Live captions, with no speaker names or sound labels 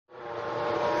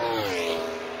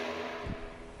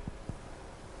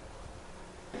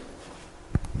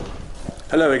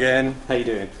Hello again, how you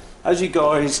doing? As you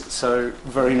guys so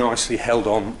very nicely held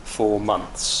on for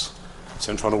months,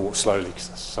 so I'm trying to walk slowly because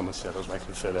someone said I was making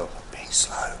them feel ill. Being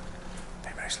slow,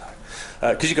 being very slow.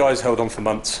 Because you guys held on for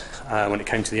months when it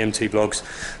came to the MT vlogs,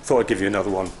 thought I'd give you another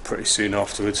one pretty soon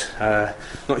afterwards.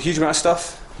 Not a huge amount of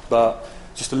stuff, but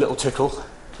just a little tickle,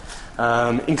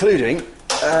 including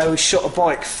we shot a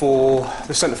bike for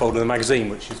the centrefold of the magazine,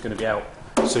 which is going to be out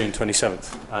soon,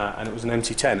 27th, and it was an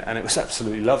MT-10, and it was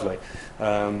absolutely lovely.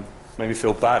 Made me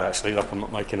feel bad actually, like I'm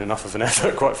not making enough of an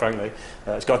effort, quite frankly.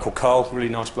 It's a guy called Carl, really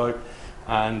nice bloke,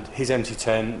 and his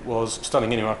MT-10 was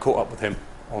stunning. Anyway, I caught up with him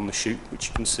on the shoot, which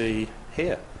you can see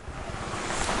here.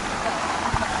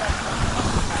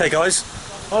 Okay guys,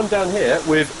 I'm down here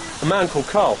with a man called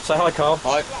Carl. Say hi, Carl.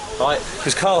 Hi. Hi,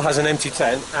 because Carl has an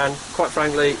MT-10, and quite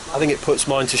frankly, I think it puts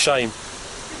mine to shame,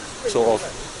 sort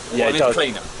of. Yeah, well, it does.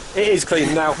 Cleaner. It is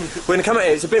clean. Now, we're going to come at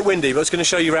it, it's a bit windy, but it's going to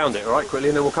show you around it, alright, quickly,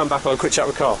 and then we'll come back on a quick chat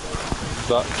with Carl.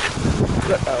 But,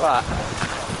 look at that.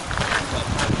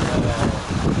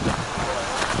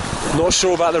 Not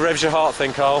sure about the Revs Your Heart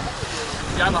thing, Carl.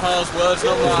 Yamaha's words,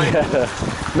 not mine. Yeah.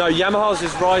 No, Yamaha's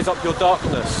is Rise Up Your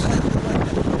Darkness.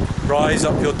 Rise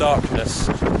Up Your Darkness.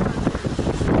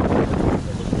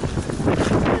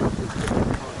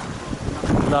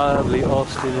 Lovely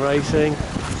Austin racing.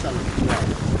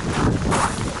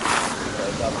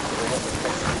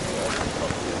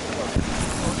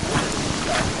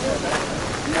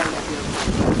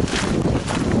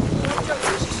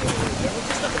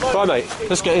 Right mate,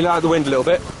 let's get in out of the wind a little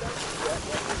bit.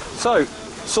 So,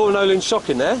 saw Nolan's shock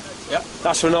in there. Yep.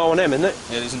 That's for an R1M, isn't it?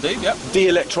 It is indeed, yep.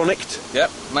 De-electronicked. Yep,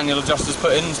 manual adjusters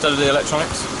put in instead of the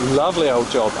electronics. Lovely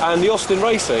old job. And the Austin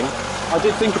Racing, I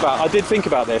did think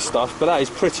about their stuff, but that is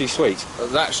pretty sweet.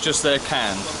 That's just their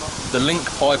can. The link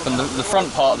pipe and the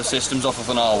front part of the system's off of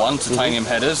an R1, titanium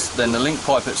headers. Then the link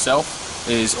pipe itself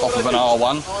is off of an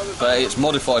R1, but it's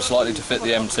modified slightly to fit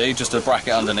the MT, just a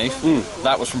bracket underneath.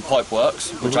 That was from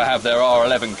Pipeworks, which I have their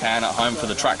R11 can at home for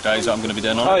the track days that I'm going to be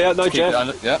doing on it. Oh yeah, no,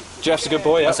 Jeff. Yeah. Jeff's a good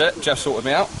boy, yeah. That's it, Jeff sorted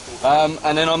me out.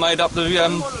 And then I made up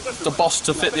the boss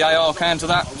to fit the AR can to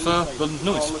that for the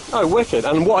noise. Oh, wicked.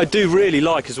 And what I do really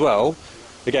like as well,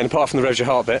 again, apart from the Revs Your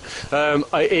Heart bit,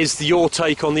 is your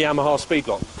take on the Yamaha speed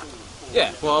block.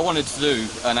 Yeah, well, I wanted to do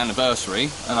an anniversary,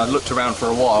 and I looked around for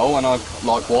a while, and I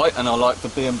like white, and I like the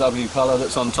BMW colour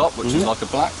that's on top, which is like a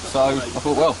black, so I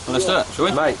thought, well, let's do it, shall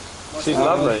we? Mate, she's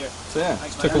lovely. So yeah,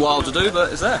 it took a while to do, but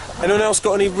it's there. Anyone else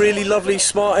got any really lovely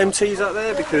smart MTs out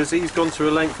there? Because he's gone to a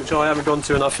length which I haven't gone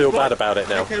to, and I feel bad about it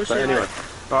now. But anyway.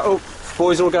 Right, oh,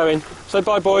 boys all going. So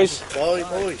bye, boys. Bye,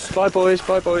 boys. Bye, boys.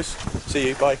 Bye, boys. See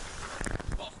you. Bye.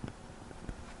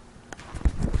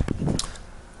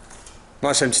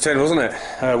 Nice MT-10, wasn't it?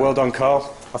 Well done,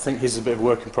 Carl. I think his is a bit of a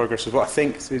work in progress as well. I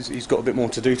think he's got a bit more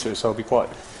to do to it, so I'll be quite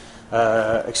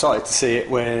excited to see it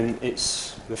when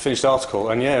it's the finished article.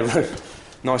 And yeah,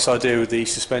 nice idea with the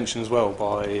suspension as well,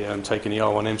 by taking the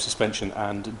R1M suspension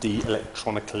and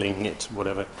de-electronically it,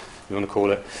 whatever you want to call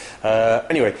it.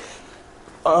 Anyway,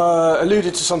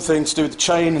 alluded to something to do with the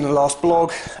chain in the last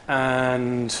blog,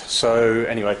 and so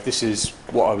anyway, this is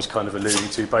what I was kind of alluding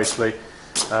to basically.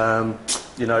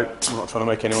 You know, I'm not trying to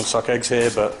make anyone suck eggs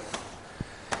here, but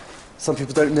some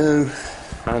people don't know,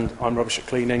 and I'm rubbish at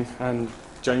cleaning, and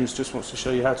James just wants to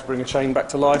show you how to bring a chain back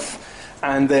to life,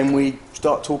 and then we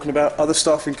start talking about other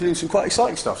stuff, including some quite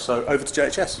exciting stuff, so over to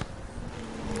JHS.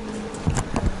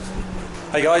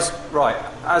 Hey guys, right,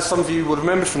 as some of you will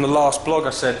remember from the last blog,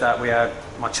 I said that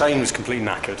my chain was completely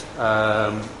knackered.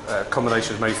 A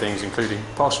combination of many things, including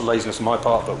partial laziness on my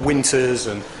part, but winters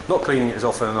and not cleaning it as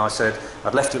often, and I said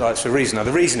I'd left it like this for a reason. Now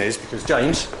the reason is because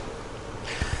James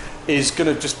is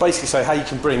going to just basically say how you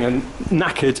can bring a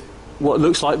knackered, what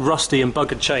looks like rusty and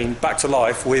buggered chain back to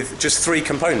life with just 3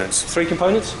 components. 3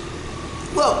 components?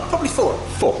 Well, probably 4.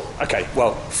 4, okay,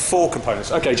 well, 4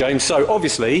 components. Okay, James, so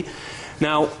obviously,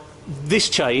 now, this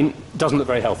chain doesn't look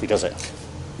very healthy, does it?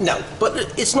 No, but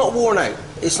it's not worn out.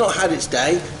 It's not had its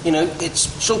day. You know, it's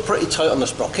still pretty tight on the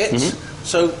sprockets.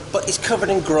 So, but it's covered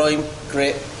in grime,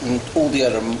 grit, and all the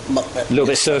other muck. A little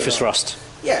bit surface rust.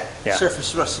 Yeah,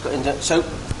 surface rust has got into it. So,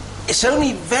 it's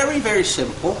only very, very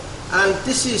simple. And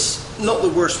this is not the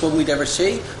worst one we'd ever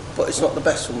see, but it's not the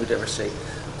best one we'd ever see.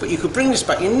 But you could bring this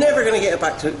back. You're never going to get it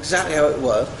back to exactly how it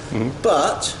was,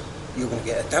 but you're going to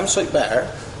get a damn sight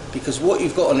better. Because what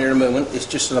you've got on here at the moment is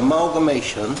just an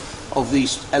amalgamation of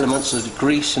these elements of the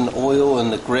grease and oil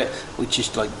and the grit, which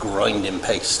is like grinding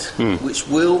paste, which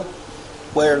will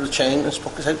wear the chain and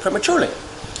sprockets out prematurely.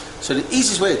 So the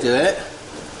easiest way to do it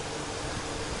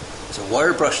is a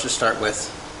wire brush to start with.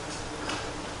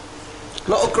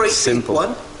 Not a great simple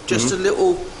one, just a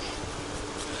little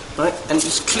right, and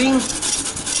just clean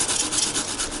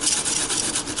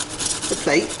the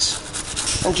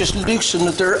plates and just loosen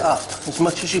the dirt up as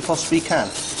much as you possibly can.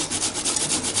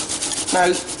 Now,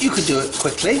 you could do it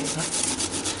quickly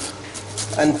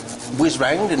and whiz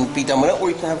round and be done with it, or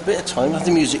you can have a bit of time, have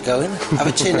the music going, have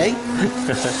a tinny.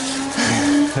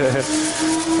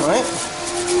 Right?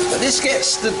 But this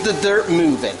gets the dirt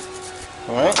moving.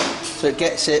 Alright? So it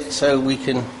gets it so we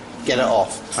can get it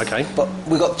off. Okay. But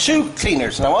we've got two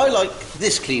cleaners. Now, I like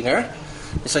this cleaner.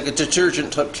 It's like a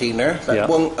detergent type cleaner that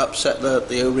won't upset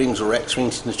the O-rings or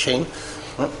X-rings in the chain.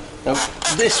 Right? Now,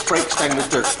 this breaks down the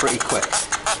dirt pretty quick.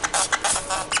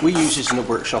 We use this in the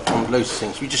workshop on loads of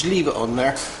things. We just leave it on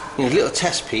there. You know, a little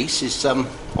test piece is on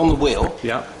the wheel.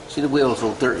 Yeah. See the wheel's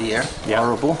all dirty here? Yeah.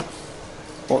 Horrible.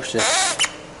 Watch this.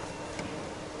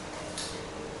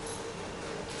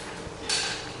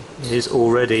 It is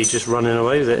already just running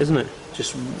away with it, isn't it?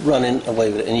 Just running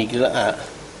away with it, and you get that.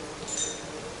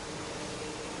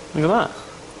 Look at that.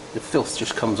 The filth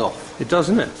just comes off. It does,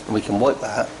 isn't it? And we can wipe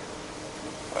that.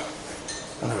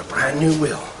 And have a brand new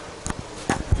wheel.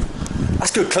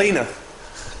 That's good cleaner.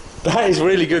 That is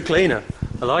really good cleaner.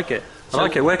 I like it. I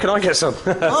like it. Where can I get some?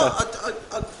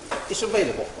 It's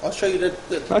available. I'll show you the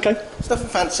Okay. It's nothing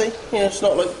fancy. You know, it's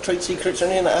not like trade secrets or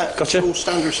anything like that. Gotcha. It's all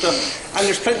standard stuff. And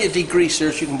there's plenty of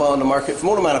degreasers you can buy on the market from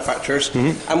all the manufacturers.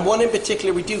 Mm-hmm. And one in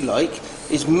particular we do like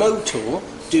is Motul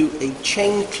do a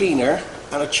chain cleaner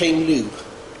and a chain lube.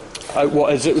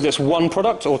 What is it? That's one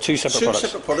product or two separate products? Two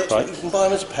separate products. Right. You can buy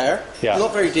them as a pair. Yeah.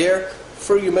 Not very dear.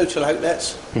 Through your Motul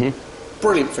outlets. Mm-hmm.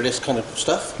 Brilliant for this kind of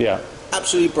stuff. Yeah.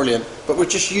 Absolutely brilliant. But we're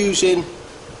just using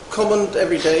common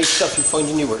everyday stuff you find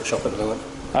in your workshop at the moment.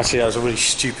 Actually, that was a really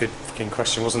stupid fucking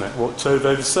question, wasn't it? What, so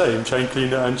they're the same, chain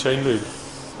cleaner and chain lube?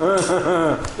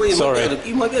 Well, you Sorry.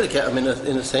 you might be able to get them in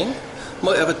a thing.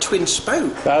 Might have a twin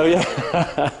spout. Oh,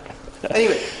 yeah.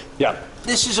 Anyway, Yeah.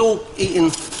 this is all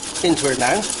eaten into it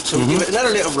now. So we'll give it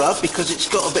another little rub because it's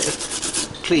got a bit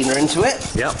of cleaner into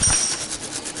it. Yeah.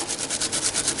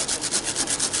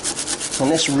 And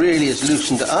this really has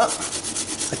loosened it up.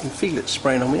 I can feel it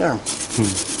spraying on my arm.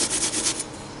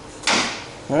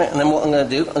 Right, and then what I'm going to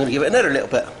do, I'm going to give it another little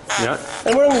bit. Yeah.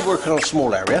 And we're only working on a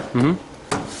small area.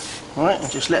 Right, and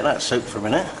just let that soak for a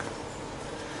minute.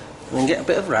 And then get a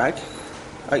bit of rag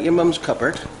out your mum's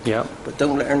cupboard. Yeah. But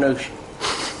don't let her know,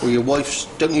 or your wife's,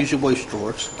 don't use your wife's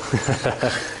drawers.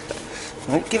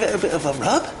 Right, give it a bit of a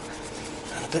rub,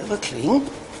 and a bit of a clean.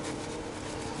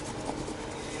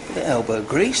 A bit of elbow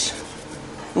grease.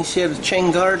 You see how the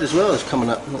chain guard as well is coming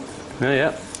up. Yeah,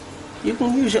 yeah. You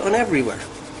can use it on everywhere.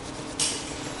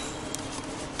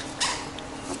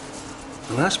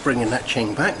 And that's bringing that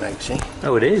chain back now, see?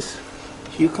 Oh, it is.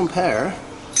 If you compare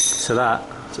To that.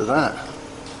 to that.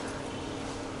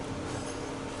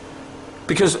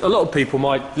 Because a lot of people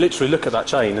might literally look at that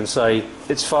chain and say,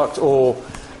 it's fucked, or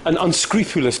an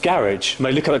unscrupulous garage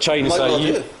may look at that chain and Might say, well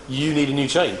you, do. you need a new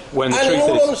chain. When the And in truth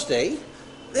all is... honesty,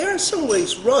 they're in some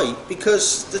ways right,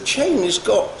 because the chain has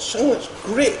got so much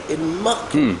grit and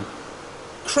muck and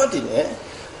crud in it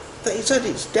that it's had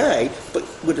its day, but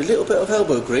with a little bit of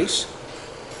elbow grease,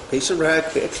 piece of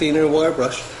rag, bit of cleaner, wire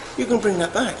brush, you can bring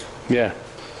that back. Yeah.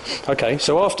 Okay,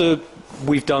 so after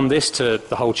we've done this to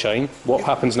the whole chain, what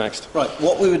happens next? Right,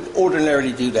 what we would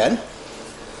ordinarily do then,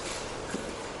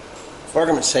 for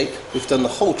argument's sake, we've done the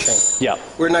whole chain. Yeah.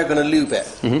 We're now going to lube it.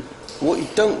 What you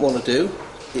don't want to do,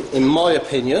 in my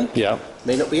opinion, Yeah.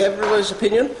 may not be everyone's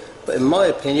opinion, but in my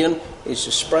opinion, is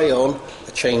to spray on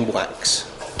a chain wax.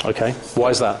 Okay, why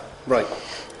is that? Right,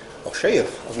 I'll show you.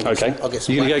 Okay, I'll get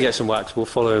some you're going to go wax. get some wax. We'll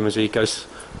follow him as he goes.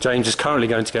 James is currently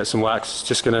going to get some wax.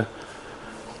 Just going to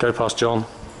go past John.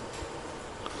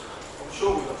 I'm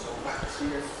sure we've got some wax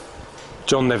here.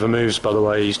 John never moves, by the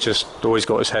way. He's just always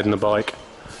got his head in the bike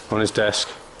on his desk.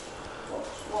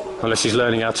 Unless he's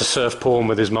learning how to surf porn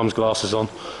with his mum's glasses on.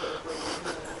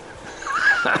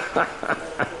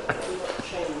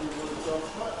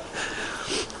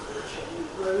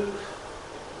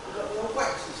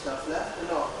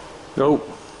 Oh.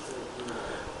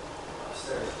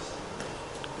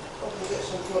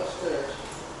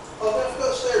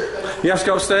 You have to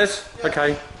go upstairs?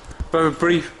 Okay. But a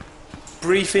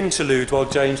brief interlude while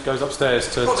James goes upstairs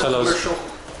to tell us...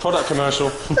 Product commercial.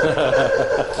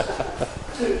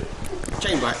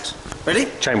 Chain wax. Ready?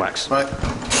 Chain wax. Right.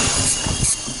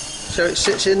 So it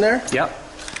sits in there. Yep.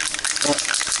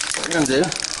 What I'm going to do,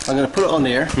 I'm going to put it on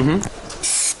here.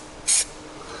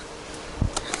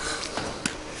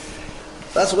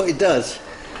 That's what it does.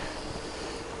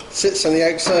 Sits on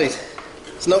the outside.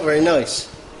 It's not very nice.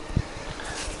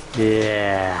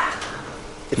 Yeah.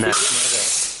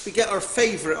 If we get our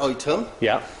favourite item,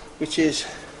 Yeah. which is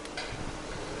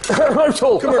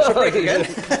Commercial break again.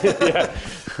 Yeah.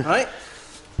 Right?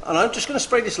 And I'm just going to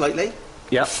spray this lightly.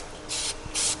 Yep.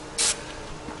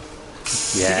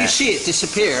 Yeah. Did you see it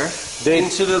disappear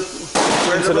into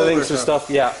the links and stuff?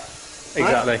 Yeah.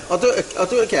 Exactly. Right? I'll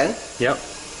do it again. Yep.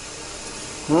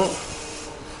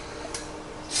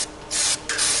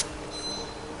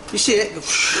 You see it?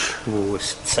 Ooh,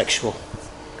 it's sexual.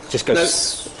 Just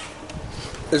goes.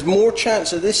 There's more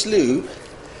chance of this lube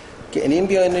getting in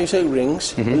behind those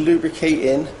O-rings and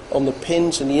lubricating on the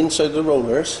pins and the inside of the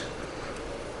rollers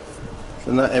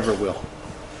than that ever will.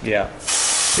 Yeah.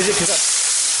 Is it because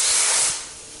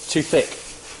that's too thick?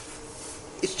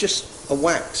 It's just a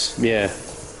wax. Yeah.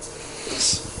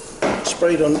 It's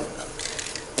sprayed on.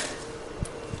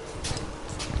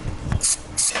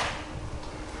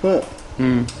 Look.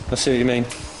 I see what you mean.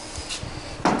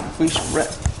 We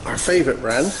our favourite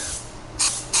brand.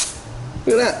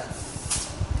 Look at that.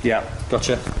 Yeah,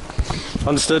 gotcha.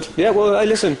 Understood. Yeah, well, hey,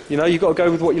 listen, you know, you've got to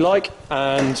go with what you like,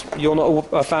 and you're not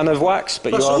a fan of wax, but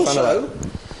Plus you are a fan of also,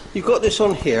 you've got this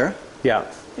on here. Yeah.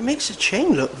 It makes the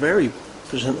chain look very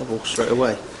presentable straight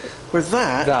away. Where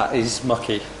That is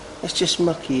mucky. it's just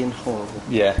mucky and horrible.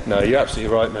 Yeah, no, you're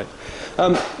absolutely right, mate.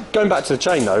 Going back to the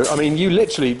chain, though, I mean, you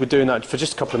literally were doing that for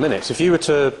just a couple of minutes. If you were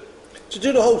to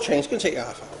do the whole chain, it's going to take you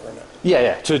half an hour, isn't it?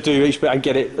 Yeah, to do each bit and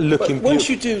get it looking But once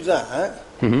you do that,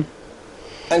 and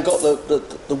got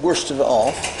the worst of it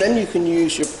off, then you can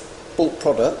use your bulk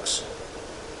products,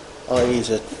 i.e.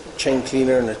 a chain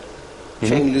cleaner and a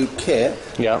chain lube kit,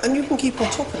 and you can keep on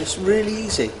top of this really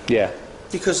easy. Yeah.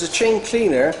 Because the chain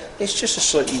cleaner is just a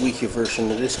slightly weaker version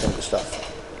of this kind of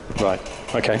stuff. Right,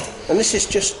 okay. And this is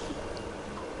just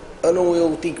an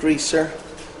oil degreaser.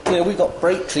 You know, we got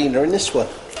brake cleaner in this one.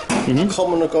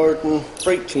 Common garden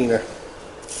brake cleaner.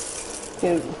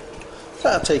 You know,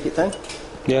 that'll take it down.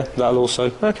 Yeah, that'll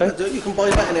also. Okay. You can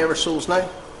buy that in aerosols now.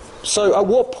 So at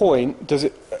what point does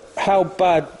it, how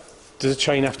bad does the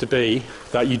chain have to be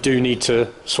that you do need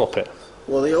to swap it?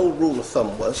 Well, the old rule of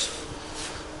thumb was,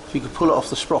 if you could pull it off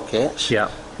the sprockets,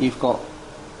 you've got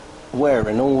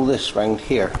wearing all this round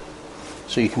here.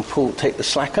 So you can take the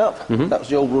slack up. That was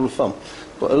the old rule of thumb.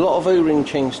 But a lot of O-ring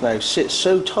chains now sit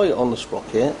so tight on the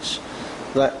sprockets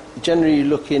that generally you're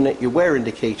looking at your wear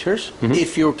indicators,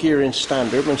 if your gearing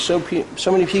standard. When so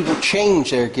many people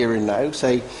change their gearing now,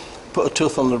 say put a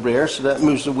tooth on the rear so that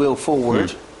moves the wheel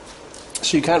forward,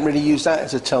 so you can't really use that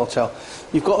as a telltale.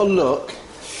 You've got to look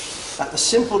at the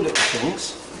simple little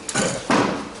things.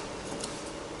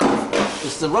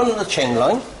 It's the run of the chain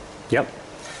line. Yep.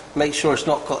 Make sure it's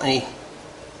not got any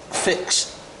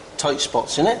fixed tight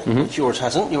spots in it, which yours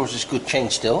hasn't. Yours is good chain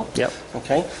still. Yep.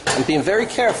 Okay. And being very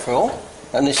careful,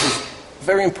 and this is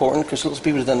very important because lots of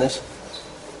people have done this.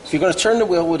 If you're going to turn the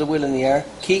wheel with the wheel in the air,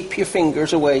 keep your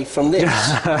fingers away from this.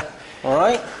 All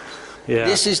right? Yeah.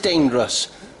 This is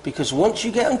dangerous because once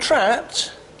you get them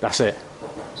trapped, that's it.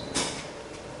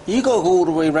 You got to go all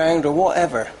the way round or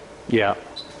whatever. Yeah.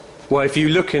 Well, if you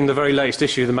look in the very latest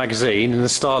issue of the magazine, in the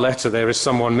star letter, there is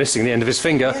someone missing the end of his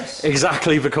finger,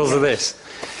 exactly because of this.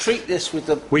 Treat this with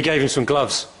the... We gave him some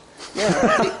gloves. Yeah,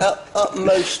 the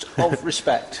utmost of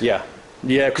respect. Yeah.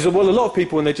 Yeah, because, well, a lot of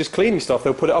people, when they're just cleaning stuff,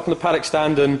 they'll put it up on the paddock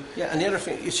stand and... Yeah, and the other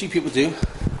thing you see people do,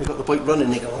 they've got the bike running,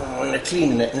 they go, oh, and they're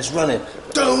cleaning it, and it's running.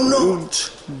 Do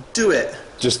not do it.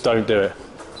 Just don't do it.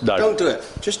 No. Don't do it.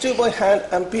 Just do it by hand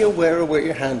and be aware of where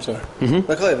your hands are.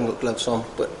 Like, I haven't got gloves on,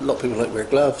 but a lot of people like wear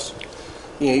gloves.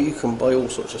 You know, you can buy all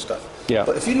sorts of stuff. Yeah.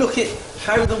 But if you look at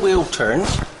how the wheel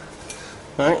turns,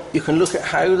 right, you can look at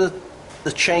how the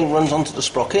chain runs onto the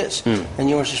sprockets, and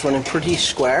yours is running pretty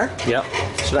square. Yeah.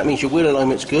 So that means your wheel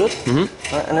alignment's good.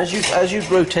 Right, and as you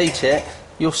rotate it,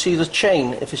 you'll see the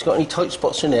chain, if it's got any tight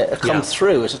spots in it, it'll come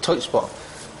through as a tight spot.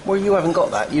 Where you haven't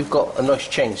got that, you've got a nice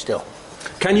chain still.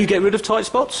 Can you get rid of tight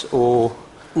spots, or...?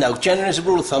 No, generally as a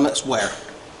rule of thumb, that's wear.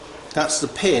 That's the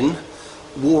pin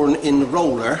worn in the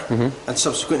roller and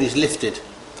subsequently is lifted.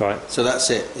 Right. So that's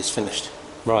it, it's finished.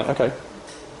 Right, okay.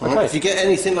 Okay. If you get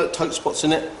anything like tight spots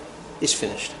in it, it's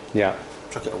finished. Yeah.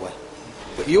 Chuck it away.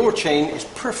 But your chain is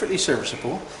perfectly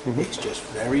serviceable, it's just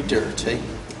very dirty.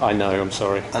 I know, I'm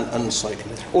sorry. And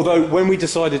unsightly. Although, when we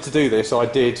decided to do this, I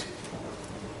did...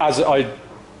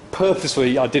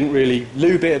 Purposely, I didn't really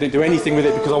lube it, I didn't do anything with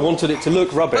it because I wanted it to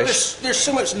look rubbish. But there's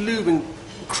so much lube and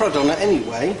crud on it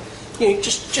anyway. You know,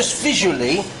 just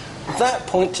visually, that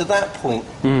point to that point,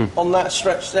 on that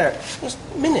stretch there, it's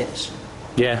minutes.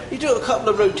 Yeah. You do a couple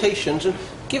of rotations and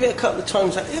give it a couple of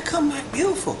times, it'll come back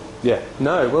beautiful. Yeah.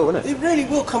 No, it will, won't it? It really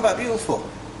will come back beautiful.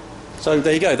 So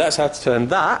there you go, that's how to turn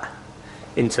that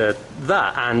into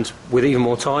that, and with even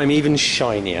more time, even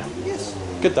shinier. Yes.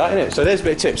 Good that, isn't it? So there's a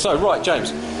bit of tips. So, right,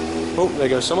 James, Oh, there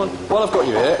goes someone. While I've got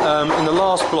you here, in the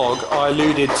last blog I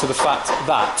alluded to the fact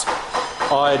that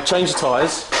I had changed the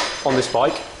tyres on this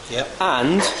bike,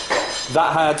 and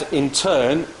that had in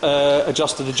turn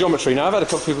adjusted the geometry. Now I've had a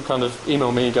couple of people kind of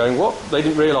email me going, what? They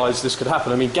didn't realise this could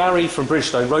happen. I mean, Gary from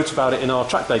Bridgestone wrote about it in our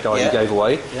track day guide he gave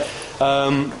away.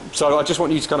 So I just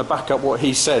want you to kind of back up what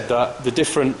he said, that the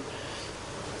different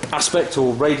aspect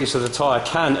or radius of the tyre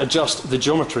can adjust the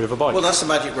geometry of a bike. Well, that's the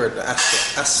magic word, the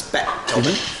aspect of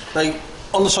it. Now,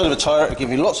 on the side of a tyre, it'll give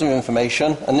you lots of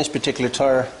information, and this particular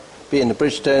tyre, being the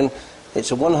Bridgestone,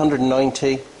 it's a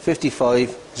 190 55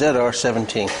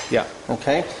 ZR17. Yeah.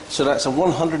 Okay, so that's a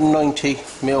 190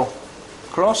 mil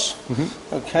cross.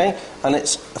 Okay, and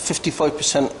it's a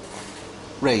 55%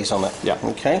 raise on it. Yeah.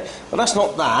 Okay, but that's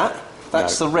not that.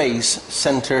 That's the raise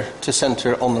centre to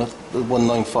centre on the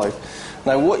 195.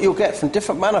 Now, what you'll get from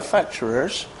different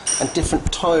manufacturers and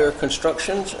different tyre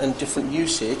constructions and different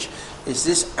usage is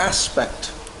this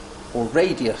aspect or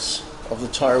radius of the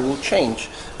tyre will change,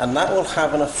 and that will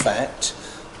have an effect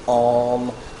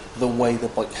on the way the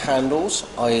bike handles,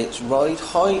 i.e. its ride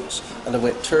heights, and the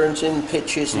way it turns in,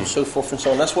 pitches, and so forth and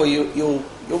so on. That's why you'll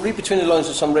read between the lines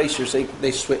of some racers,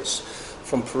 they switch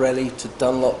from Pirelli to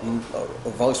Dunlop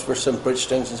or vice versa,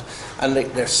 Bridgestones, and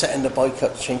they're setting the bike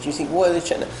up to change. You think, why are they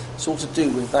changing it? It's all to do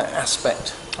with that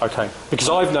aspect. Okay, because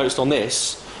I've noticed on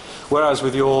this, whereas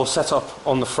with your setup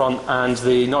on the front and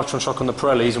the Nitron shock on the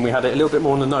Pirellis, and we had it a little bit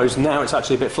more on the nose, now it's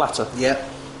actually a bit flatter. Yeah.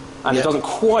 And it doesn't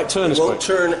quite turn as quick. It won't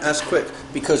turn as quick,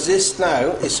 because this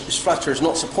now is flatter, it's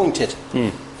not so pointed.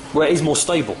 Well, it is more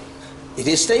stable. It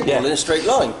is stable in a straight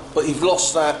line, but you've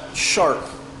lost that sharp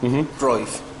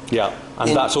drive. Yeah,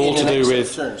 and that's all to do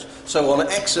with turns. So on an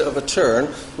exit of a turn,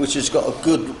 which has got a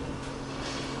good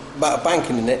amount of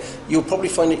banking in it, you'll probably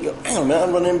find that hang on a minute,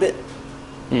 I'm running a bit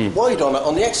wide on it.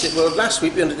 On the exit, well, last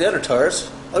week under the other tyres,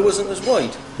 I wasn't as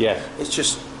wide. Yeah. It's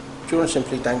just pure and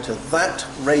simply down to that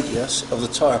radius of the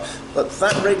tyre. But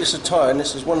that radius of tyre, and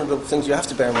this is one of the things you have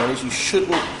to bear in mind, is you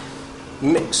shouldn't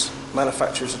mix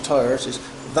manufacturers of tyres, is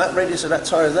that radius of that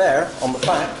tyre there on the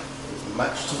back is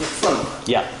matched to the front.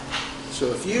 Yeah. So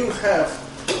if you have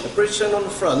a Bridgestone on the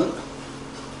front,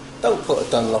 don't put a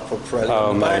Dunlop or Pirelli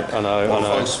on the back, I know.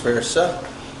 vice versa.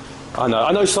 I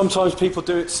know sometimes people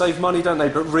do it to save money, don't they?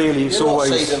 But really, it's You're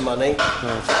always... not saving money.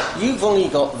 No. You've only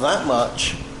got that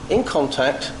much in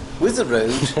contact with the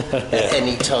road at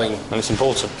any time. And it's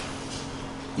important.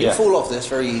 You fall off this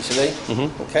very easily,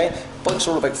 okay? Bike's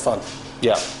all about fun.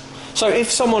 Yeah. So if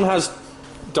someone has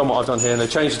done what I've done here and they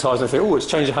change the tyres and they think, oh, it's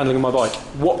changed the handling of my bike,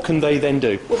 what can they then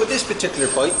do? Well, with this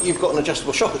particular bike, you've got an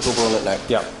adjustable shock absorber on it now.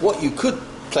 Yeah. What you could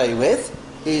play with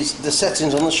is the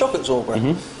settings on the shock absorber.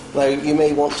 Now, you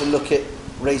may want to look at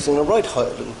raising the ride height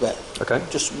a little bit. Okay.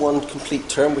 Just one complete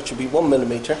turn, which would be 1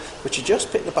 millimetre, which you just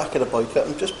pick the back of the bike up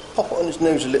and just pop it on its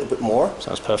nose a little bit more.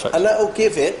 Sounds perfect. And that'll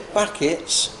give it back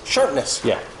its sharpness.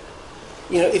 Yeah.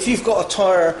 You know, if you've got a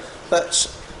tyre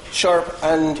that's sharp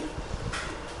and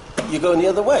you're going the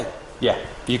other way. Yeah,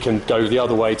 you can go the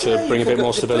other way to bring a bit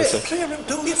more stability.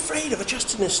 Don't be afraid of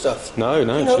adjusting this stuff. No, you're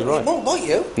right. It won't bite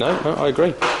you. No, I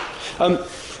agree.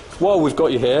 While we've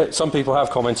got you here, some people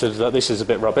have commented that this is a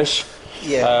bit rubbish.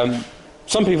 Yeah.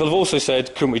 Some people have also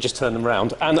said, couldn't we just turn them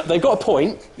round? And they've got a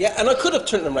point. Yeah, and I could have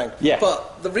turned them round. Yeah.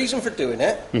 But the reason for doing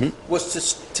it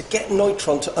was to get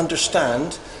Nitron to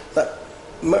understand that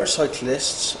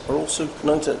motorcyclists are also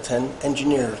 9 out of 10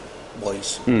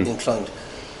 engineer-wise inclined.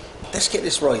 Let's get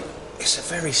this right. It's a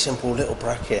very simple little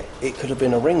bracket. It could have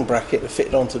been a ring bracket that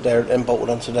fitted onto there and bolted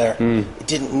onto there. It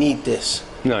didn't need this.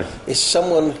 No. It's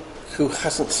someone who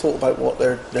hasn't thought about what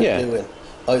they're doing.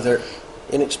 Either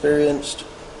inexperienced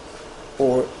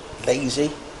or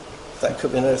lazy. That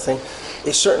could be another thing.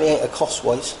 It certainly ain't a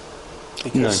cost-wise.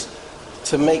 Because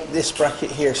to make this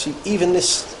bracket here, see, even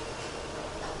this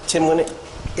tin one, it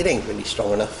ain't really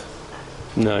strong enough.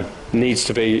 No. It needs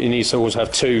to always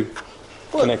have two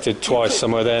connected twice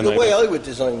somewhere there, maybe. The way I would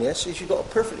design this is you've got a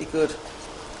perfectly good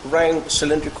round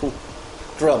cylindrical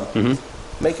drum.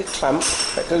 Make a clamp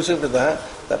that goes over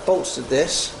that bolts to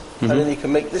this, and then you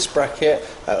can make this bracket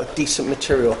out of decent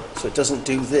material so it doesn't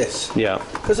do this. Yeah.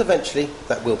 Because eventually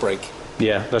that will break.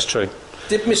 Yeah, that's true.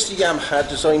 Did Mr. Yamaha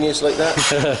design his like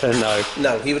that?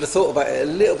 No, he would have thought about it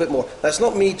a little bit more. That's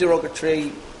not me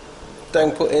derogatory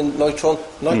down putting Nitron.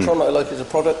 Nitron I like as a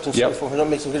product and so forth.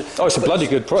 It's a bloody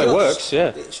good product. It works, yeah.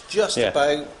 It's just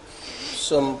about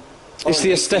some... It's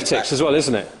the aesthetics as well,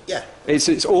 isn't it? Yeah.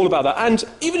 It's all about that. And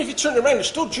even if you turn it around, there's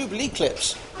still Jubilee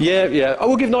clips. Yeah. I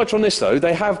will give Nitron this, though.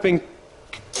 They have been,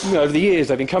 over the years,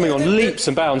 they've been coming on leaps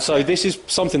and bounds. So this is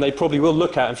something they probably will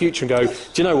look at in future and go, do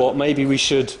you know what, maybe we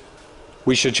should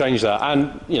we should change that.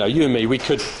 And, you know, you and me, we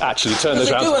could actually turn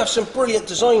those around. They do have some brilliant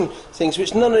design things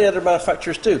which none of the other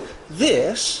manufacturers do.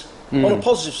 This, on a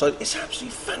positive side, it's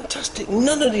absolutely fantastic.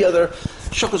 None of the other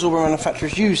shock absorber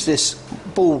manufacturers use this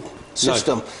ball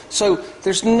system. No. So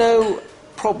there's no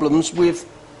problems with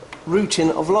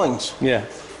routing of lines. Yeah.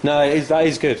 No, that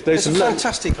is good. It's a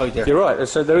fantastic idea. You're right.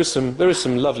 So there is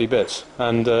some lovely bits,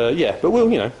 and yeah. But we'll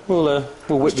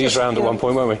whip these around at one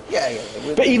point, won't we? Yeah.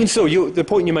 But even still, the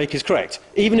point you make is correct.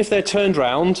 Even if they're turned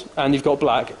round and you've got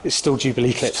black, it's still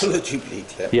Jubilee clips. Still a Jubilee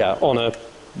clip. Yeah, on a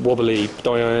wobbly. You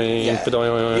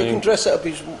can dress it up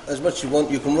as much as you want.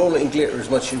 You can roll it in glitter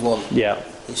as much as you want. Yeah.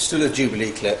 It's still a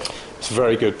Jubilee clip. It's a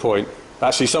very good point.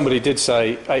 Actually, somebody did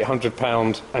say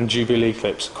 £800 and Jubilee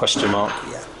clips ?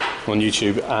 Yeah. On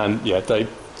YouTube, and yeah,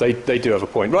 they do have a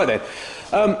point. Right then,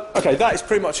 okay, that is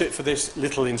pretty much it for this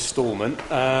little instalment.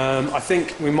 I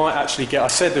think we might actually get. I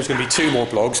said there's going to be 2 more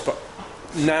blogs, but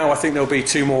now I think there'll be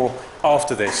 2 more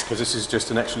after this because this is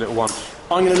just an extra little one.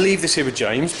 I'm going to leave this here with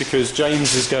James because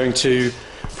James is going to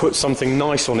put something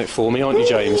nice on it for me, aren't you,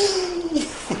 James?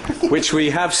 Which we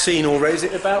have seen already. Is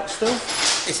it about still?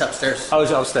 It's upstairs. Oh,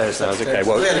 it's upstairs now. Okay.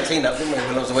 Well, we had a clean up, didn't we,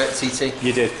 when I was away at TT?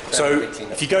 You did. So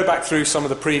if you go back through some of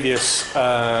the previous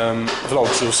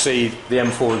vlogs, you'll see the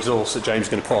M4 exhaust that James is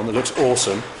going to put on that looks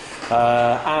awesome.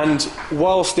 And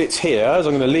whilst it's here, as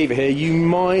I'm going to leave it here, you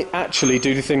might actually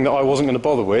do the thing that I wasn't going to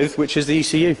bother with, which is the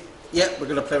ECU. Yeah, we're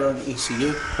going to play around with the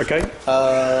ECU. Okay.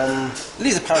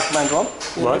 Leave the power commander on.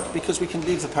 Right. Because we can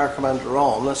leave the power commander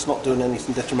on, that's not doing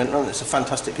anything detrimental on it. It's a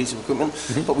fantastic piece of equipment,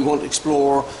 but we want to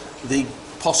explore the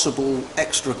possible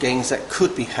extra gains that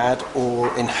could be had or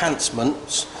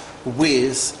enhancements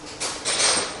with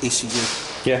ECU.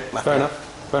 Yeah, fair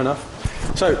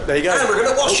enough. So, there you go. And we're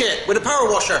going to wash it with a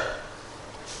power washer.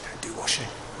 Don't do washing.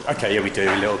 Okay, yeah, we do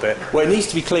a little bit. Well, it needs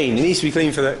to be clean. It needs to be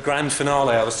clean for the grand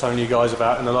finale I was telling you guys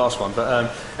about in the last one.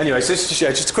 But anyway, so this is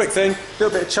just a quick thing. A little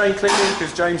bit of chain cleaning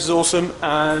because James is awesome.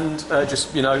 And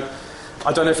just, you know,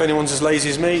 I don't know if anyone's as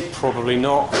lazy as me. Probably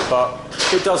not. But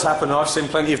it does happen. I've seen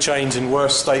plenty of chains in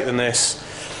worse state than this.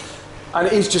 And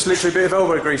it is just literally a bit of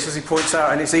elbow grease, as he points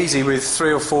out. And it's easy with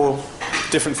 3 or 4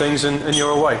 different things and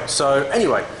you're away. So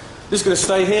anyway, this is going to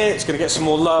stay here. It's going to get some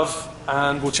more love.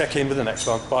 And we'll check in with the next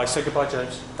one. Bye. Say goodbye,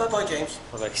 James. Bye-bye, James.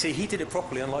 Bye-bye. See, he did it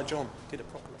properly, unlike John. Did it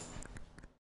properly.